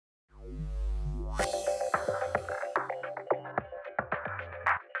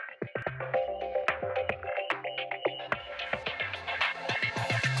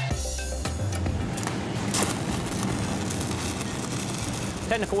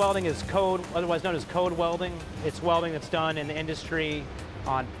Technical welding is code, otherwise known as code welding. It's welding that's done in the industry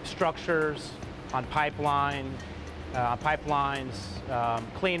on structures, on pipelines,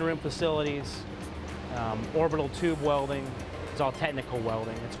 clean room facilities, orbital tube welding. It's all technical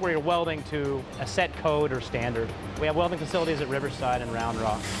welding. It's where you're welding to a set code or standard. We have welding facilities at Riverside and Round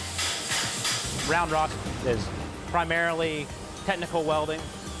Rock. Round Rock is primarily technical welding,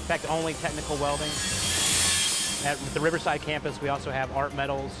 in fact, only technical welding. At the Riverside campus, we also have art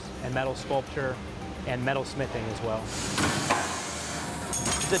metals and metal sculpture and metal smithing as well.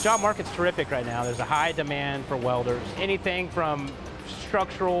 The job market's terrific right now. There's a high demand for welders. Anything from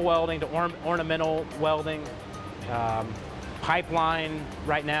structural welding to ornamental welding. Pipeline,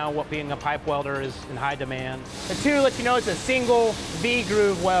 right now, what being a pipe welder is in high demand. The two let you know it's a single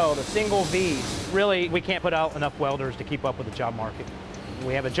V-groove weld, a single V. Really, we can't put out enough welders to keep up with the job market.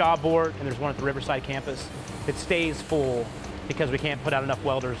 We have a job board, and there's one at the Riverside campus. It stays full because we can't put out enough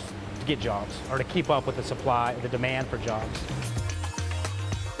welders to get jobs or to keep up with the supply, the demand for jobs.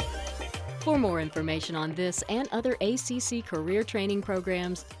 For more information on this and other ACC career training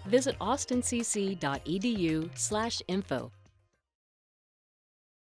programs, visit austincc.edu/info.